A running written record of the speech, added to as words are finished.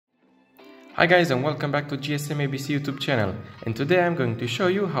Hi guys, and welcome back to GSM-ABC YouTube channel, and today I'm going to show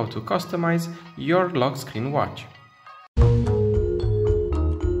you how to customize your lock screen watch.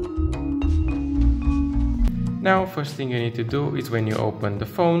 Now first thing you need to do is when you open the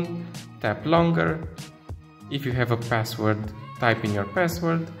phone, tap longer. If you have a password, type in your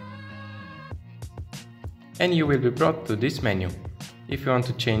password and you will be brought to this menu. If you want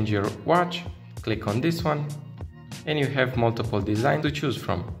to change your watch, click on this one and you have multiple designs to choose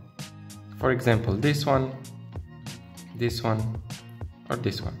from. For example, this one, or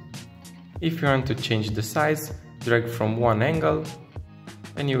this one. If you want to change the size, drag from one angle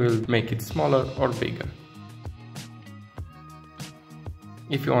and you will make it smaller or bigger.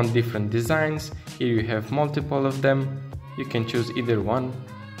 If you want different designs, here you have multiple of them. You can choose either one.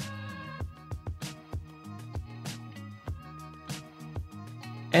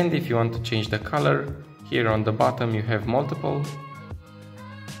 And if you want to change the color, here on the bottom you have multiple.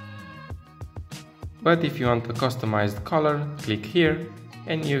 But if you want a customized color, click here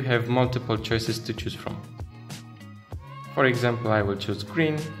and you have multiple choices to choose from. For example, I will choose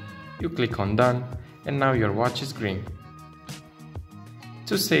green. You click on done and now your watch is green.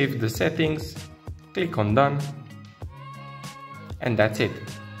 To save the settings, click on done and that's it.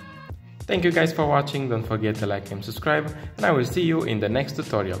 Thank you guys for watching. Don't forget to like and subscribe, and I will see you in the next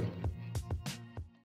tutorial.